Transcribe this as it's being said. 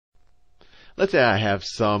let's say I have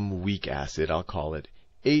some weak acid. I'll call it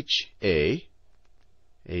HA.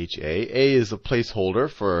 A is a placeholder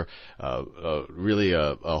for really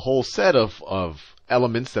a whole set of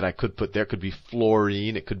elements that I could put there. It could be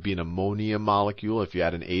fluorine. It could be an ammonium molecule. If you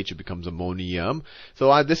add an H, it becomes ammonium.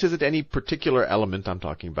 So this isn't any particular element I'm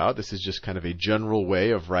talking about. This is just kind of a general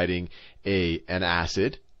way of writing an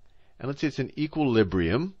acid. And let's say it's in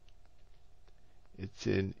equilibrium. It's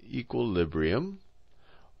in equilibrium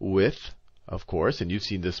with, of course, and you've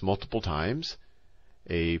seen this multiple times,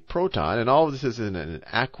 a proton, and all of this is in an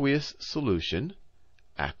aqueous solution,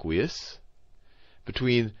 aqueous,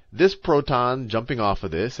 between this proton jumping off of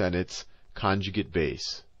this and its conjugate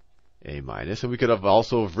base, A minus. And we could have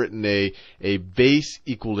also have written a base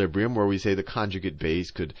equilibrium where we say the conjugate base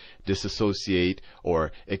could disassociate,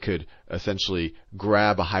 or it could essentially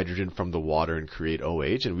grab a hydrogen from the water and create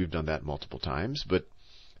OH, and we've done that multiple times, but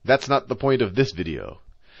that's not the point of this video.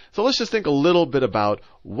 So let's just think a little bit about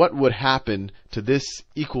what would happen to this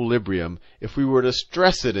equilibrium if we were to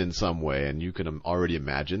stress it in some way. And you can already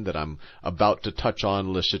imagine that I'm about to touch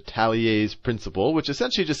on Le Chatelier's principle, which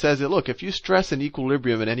essentially just says that, look, if you stress an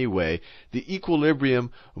equilibrium in any way, the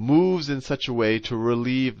equilibrium moves in such a way to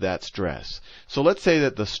relieve that stress. So let's say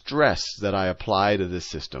that the stress that I apply to this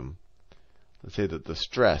system, let's say that the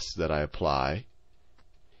stress that I apply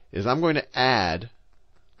is I'm going to add,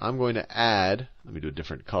 let me do a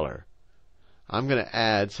different color. I'm going to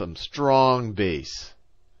add some strong base.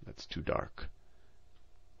 That's too dark.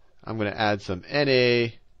 I'm going to add some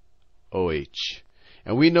NaOH.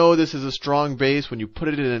 And we know this is a strong base when you put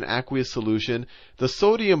it in an aqueous solution. The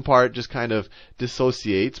sodium part just kind of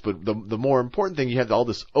dissociates, but the more important thing, you have all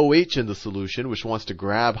this OH in the solution, which wants to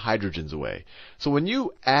grab hydrogens away. So when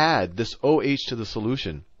you add this OH to the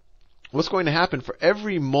solution, what's going to happen for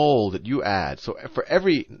every mole that you add, so for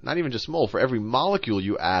every, not even just mole, for every molecule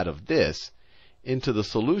you add of this into the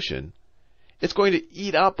solution, it's going to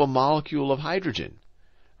eat up a molecule of hydrogen,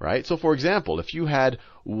 right? So for example, if you had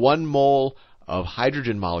 1 mole of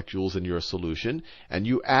hydrogen molecules in your solution, and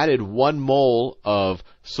you added 1 mole of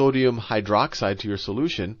sodium hydroxide to your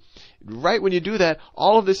solution, right when you do that,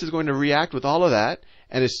 all of this is going to react with all of that,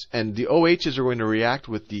 and the OHs are going to react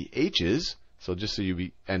with the H's. So just so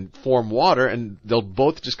and form water, and they'll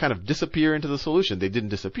both just kind of disappear into the solution. They didn't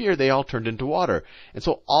disappear, they all turned into water. And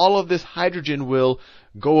so all of this hydrogen will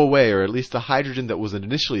go away, or at least the hydrogen that was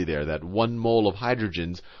initially there, that 1 mole of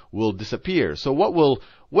hydrogens, will disappear. So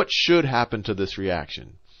what should happen to this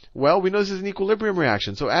reaction? Well, we know this is an equilibrium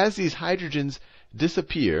reaction. So as these hydrogens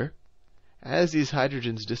disappear,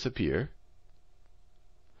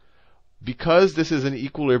 because this is an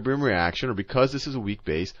equilibrium reaction, or because this is a weak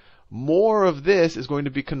base, more of this is going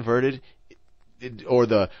to be converted,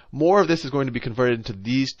 more of this is going to be converted into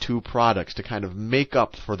these two products to kind of make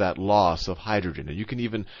up for that loss of hydrogen. And you can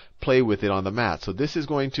even play with it on the mat. So this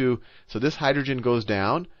hydrogen goes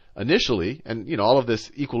down initially, and all of this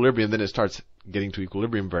equilibrium, then it starts getting to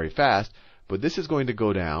equilibrium very fast. But this is going to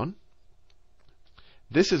go down.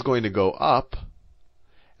 This is going to go up.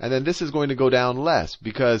 And then this is going to go down less,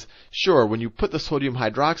 because sure, when you put the sodium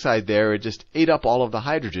hydroxide there, it just ate up all of the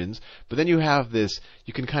hydrogens. But then you have this,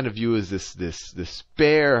 you can kind of view as this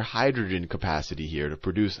spare hydrogen capacity here to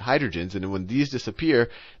produce hydrogens. And when these disappear,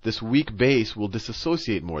 this weak base will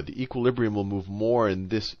disassociate more. The equilibrium will move more in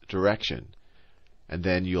this direction. And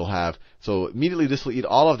then you'll have, so immediately this will eat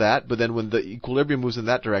all of that. But then when the equilibrium moves in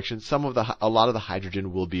that direction, a lot of the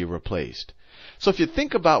hydrogen will be replaced. So if you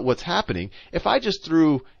think about what's happening, if I just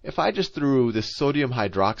threw this sodium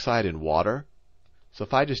hydroxide in water, so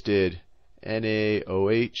if I just did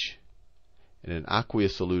NaOH in an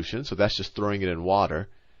aqueous solution, so that's just throwing it in water,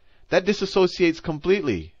 that disassociates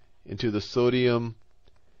completely into the sodium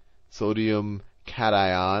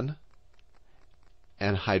cation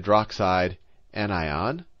and hydroxide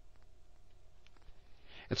anion.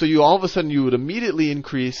 And so all of a sudden you would immediately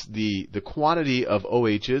increase the quantity of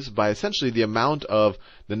OHs by essentially the amount of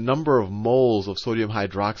the number of moles of sodium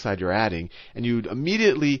hydroxide you're adding, and you'd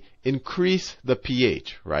immediately increase the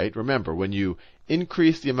pH, right? Remember, when you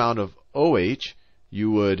increase the amount of OH,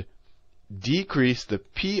 you would decrease the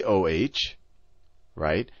pOH,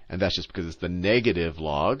 right? And that's just because it's the negative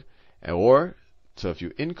log. So if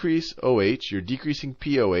you increase OH, you're decreasing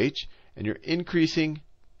pOH, and you're increasing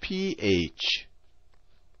pH.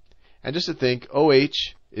 And just to think,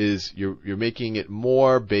 OH is, you're making it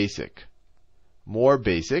more basic,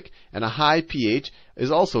 and a high pH is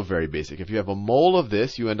also very basic. If you have a mole of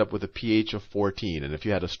this, you end up with a pH of 14, and if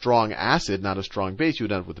you had a strong acid, not a strong base, you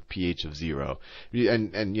would end up with a pH of 0.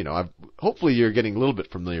 And hopefully you're getting a little bit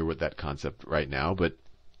familiar with that concept right now, but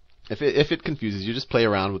If it confuses you, just play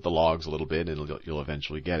around with the logs a little bit and you'll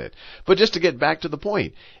eventually get it. But just to get back to the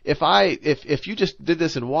point, if you just did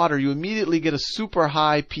this in water, you immediately get a super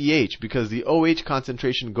high pH because the OH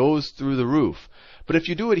concentration goes through the roof. But if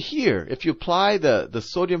you do it here, if you apply the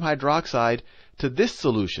sodium hydroxide to this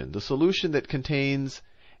solution, the solution that contains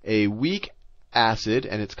a weak acid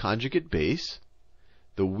and its conjugate base,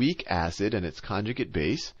 the weak acid and its conjugate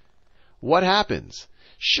base, what happens?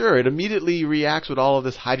 Sure, it immediately reacts with all of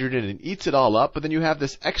this hydrogen and eats it all up, but then you have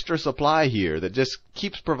this extra supply here that just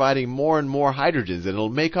keeps providing more and more hydrogens, and it'll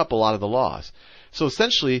make up a lot of the loss. So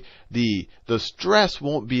essentially, the stress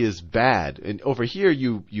won't be as bad. And over here,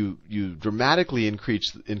 you dramatically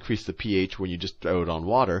increase the pH when you just throw it on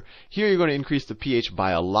water. Here, you're going to increase the pH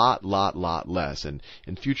by a lot less. And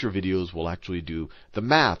in future videos, we'll actually do the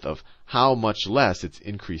math of how much less it's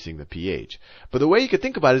increasing the pH. But the way you could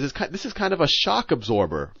think about it is this is kind of a shock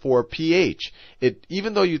absorber for pH.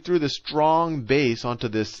 Even though you threw this strong base into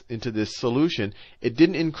this solution, it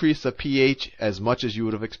didn't increase the pH as much as you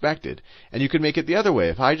would have expected. And you could make it the other way.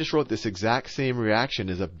 If I just wrote this exact same reaction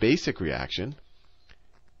as a basic reaction,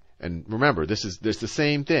 and remember, this is the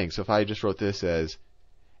same thing. So if I just wrote this as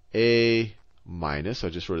A minus, so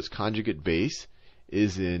I just wrote its conjugate base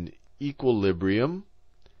is in equilibrium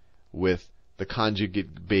with the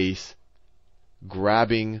conjugate base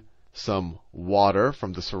grabbing some water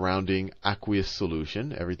from the surrounding aqueous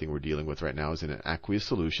solution. Everything we're dealing with right now is in an aqueous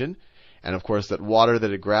solution. And of course, that water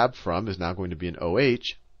that it grabbed from is now going to be an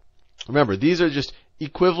OH. Remember, these are just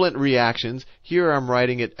equivalent reactions. Here I'm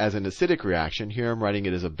writing it as an acidic reaction. Here I'm writing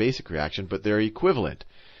it as a basic reaction, but they're equivalent.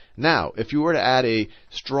 Now, if you were to add a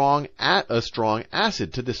strong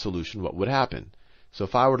acid to this solution, what would happen? So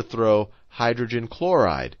if I were to throw hydrogen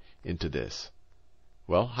chloride into this,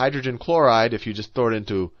 well, hydrogen chloride, if you just throw it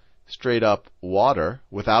into straight up water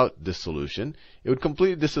without this solution, it would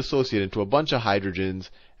completely dissociate into a bunch of hydrogens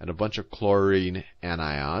and a bunch of chlorine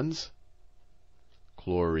anions.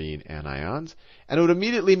 And it would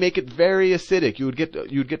immediately make it very acidic. You would get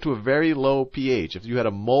to a very low pH. If you had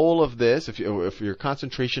a mole of this, if your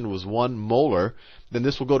concentration was 1 molar, then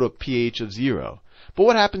this will go to a pH of 0. But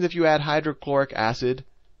what happens if you add hydrochloric acid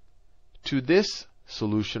to this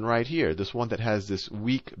solution right here, this one that has this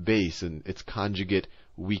weak base and its conjugate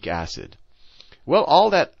weak acid? Well,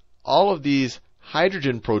 all of these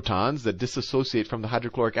hydrogen protons that dissociate from the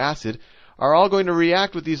hydrochloric acid are all going to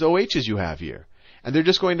react with these OHs you have here. And they're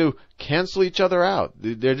just going to cancel each other out.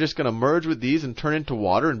 They're just going to merge with these and turn into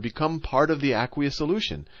water and become part of the aqueous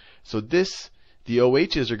solution. So the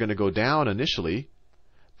OHs are going to go down initially,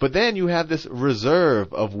 but then you have this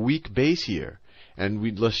reserve of weak base here. And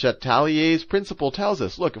Le Chatelier's principle tells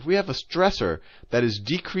us, look, if we have a stressor that is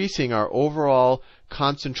decreasing our overall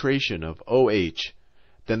concentration of OH,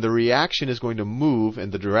 then the reaction is going to move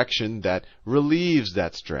in the direction that relieves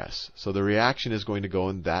that stress. So the reaction is going to go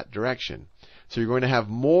in that direction. So you're going to have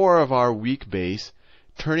more of our weak base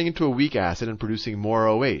turning into a weak acid and producing more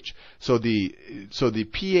OH. So the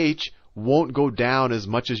pH won't go down as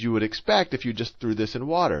much as you would expect if you just threw this in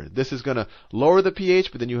water. This is going to lower the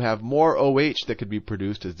pH, but then you have more OH that could be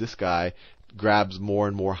produced as this guy grabs more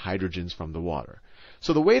and more hydrogens from the water.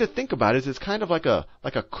 So the way to think about it is it's kind of like a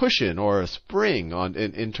cushion or a spring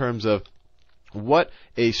in terms of what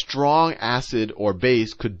a strong acid or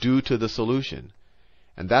base could do to the solution.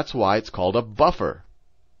 And that's why it's called a buffer.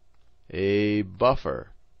 A buffer.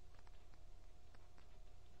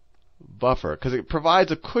 Because it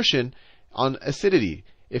provides a cushion on acidity.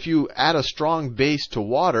 If you add a strong base to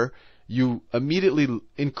water, you immediately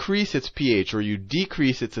increase its pH or you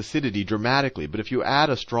decrease its acidity dramatically. But if you add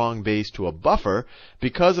a strong base to a buffer,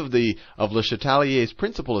 because of Le Chatelier's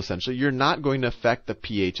principle, essentially, you're not going to affect the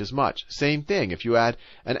pH as much. Same thing, if you add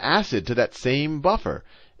an acid to that same buffer,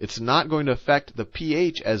 it's not going to affect the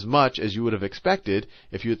pH as much as you would have expected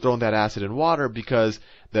if you had thrown that acid in water, because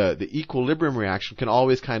the equilibrium reaction can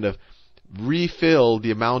always kind of refill the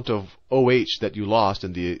amount of OH that you lost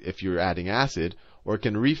if you're adding acid, or it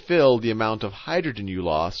can refill the amount of hydrogen you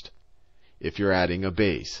lost if you're adding a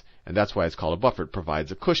base. And that's why it's called a buffer. It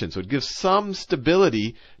provides a cushion. So it gives some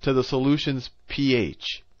stability to the solution's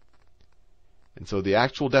pH. And so the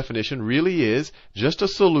actual definition really is just a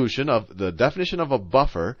solution of, the definition of a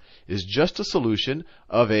buffer is just a solution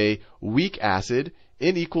of a weak acid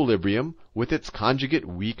in equilibrium with its conjugate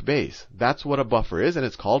weak base. That's what a buffer is, and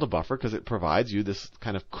it's called a buffer because it provides you this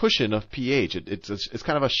kind of cushion of pH. It's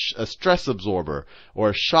kind of a stress absorber or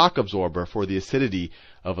a shock absorber for the acidity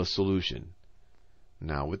of a solution.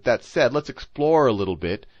 Now, with that said, let's explore a little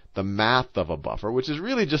bit the math of a buffer, which is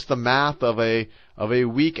really just the math of a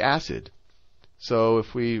weak acid. So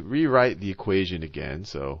if we rewrite the equation again,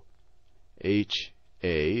 so HA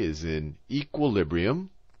is in equilibrium.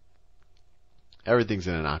 Everything's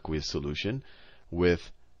in an aqueous solution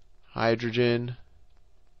with hydrogen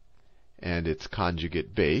and its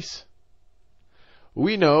conjugate base.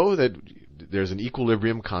 We know that there's an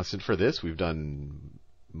equilibrium constant for this. We've done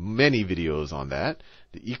many videos on that.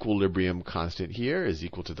 The equilibrium constant here is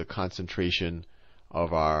equal to the concentration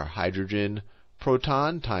of our hydrogen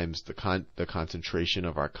proton times the concentration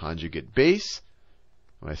of our conjugate base.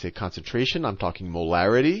 When I say concentration, I'm talking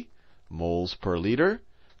molarity, moles per liter,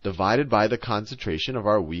 divided by the concentration of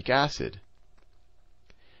our weak acid.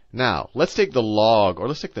 Now, let's take the log, or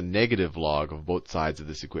let's take the negative log of both sides of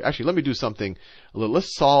this equation. Actually, let me do something.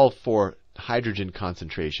 Let's solve for hydrogen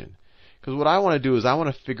concentration. Because what I want to do is I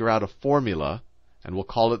want to figure out a formula, and we'll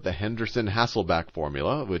call it the Hendersen Hasselbalch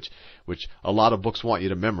formula, which a lot of books want you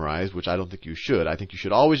to memorize, which I don't think you should. I think you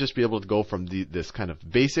should always just be able to go from this kind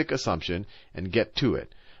of basic assumption and get to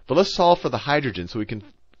it. But let's solve for the hydrogen so we can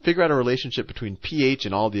figure out a relationship between pH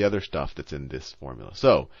and all the other stuff that's in this formula.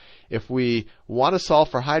 So, if we want to solve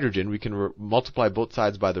for hydrogen, we can multiply both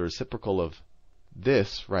sides by the reciprocal of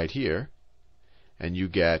this right here, and you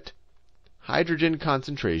get hydrogen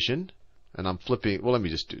concentration, and I'm flipping, well, let me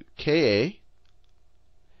just do Ka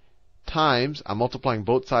times, I'm multiplying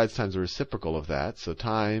both sides times the reciprocal of that, so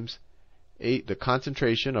times the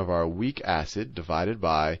concentration of our weak acid divided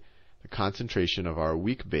by the concentration of our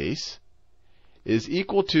weak base is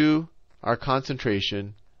equal to our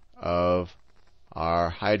concentration of our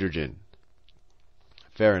hydrogen.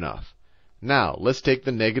 Fair enough. Now, let's take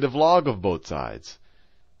the negative log of both sides.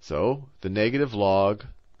 So, the negative log,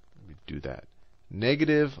 let me do that,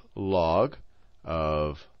 negative log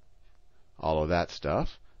of all of that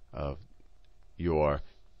stuff, of your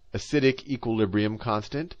acidic equilibrium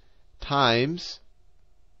constant, times,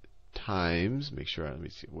 make sure, let me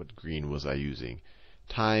see, what green was I using,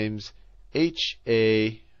 times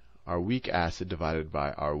HA, our weak acid, divided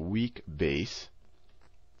by our weak base,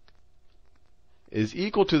 is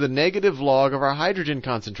equal to the negative log of our hydrogen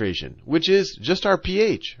concentration, which is just our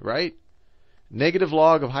pH, right? Negative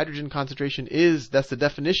log of hydrogen concentration that's the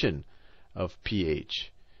definition of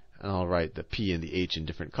pH. And I'll write the P and the H in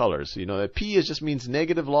different colors. So you know that P just means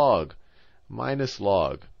negative log, minus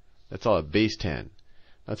log. That's all at base 10.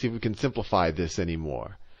 Let's see if we can simplify this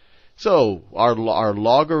anymore. So our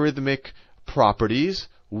logarithmic properties,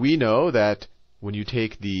 we know that when you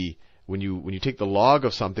take the log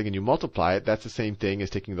of something and you multiply it, that's the same thing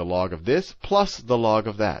as taking the log of this plus the log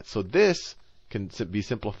of that. So this can be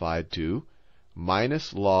simplified to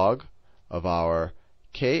minus log of our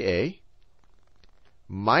Ka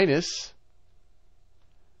minus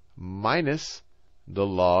the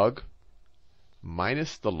log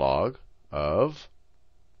of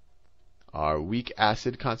our weak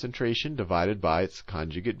acid concentration divided by its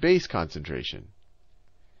conjugate base concentration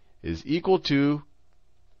is equal to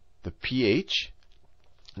the pH.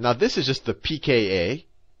 Now this is just the pKa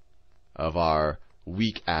of our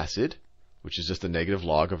weak acid, which is just the negative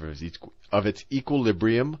log of its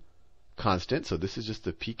equilibrium constant. So this is just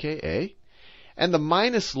the pKa. And the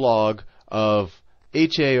minus log of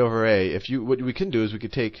HA over A, what we can do is we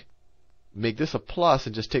could make this a plus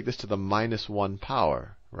and just take this to the minus 1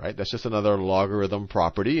 power. Right? That's just another logarithm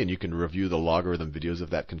property, and you can review the logarithm videos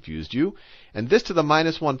if that confused you. And this to the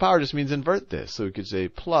minus 1 power just means invert this. So we could say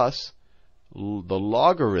plus the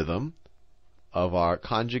logarithm of our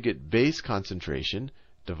conjugate base concentration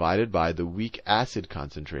divided by the weak acid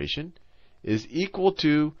concentration is equal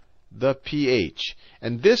to the pH.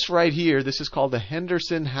 And this right here, this is called the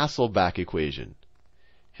Hendersen-Hasselbalch equation.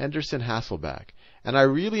 Hendersen-Hasselbalch. And I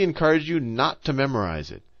really encourage you not to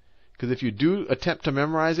memorize it. Because if you do attempt to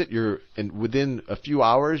memorize it, within a few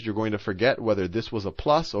hours, you're going to forget whether this was a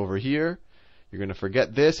plus over here. You're going to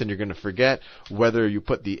forget this, and you're going to forget whether you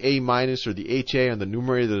put the A minus or the HA on the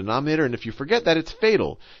numerator or the denominator. And if you forget that, it's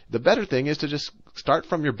fatal. The better thing is to just start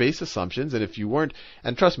from your base assumptions. And if you weren't,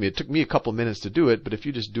 and trust me, it took me a couple minutes to do it, but if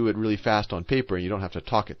you just do it really fast on paper and you don't have to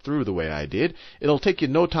talk it through the way I did, it'll take you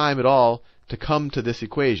no time at all to come to this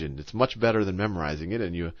equation. It's much better than memorizing it,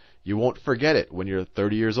 and you won't forget it when you're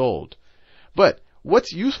 30 years old. But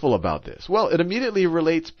what's useful about this? Well, it immediately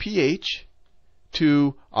relates pH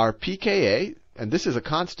to our pKa, and this is a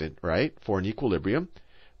constant, right, for an equilibrium,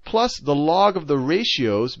 plus the log of the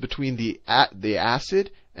ratios between the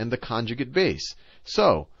acid and the conjugate base.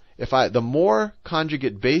 So, the more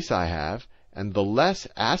conjugate base I have and the less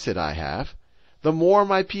acid I have, the more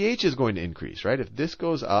my pH is going to increase, right? If this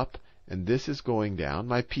goes up and this is going down,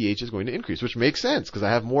 my pH is going to increase, which makes sense because I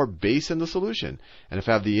have more base in the solution. And if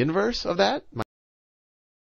I have the inverse of that,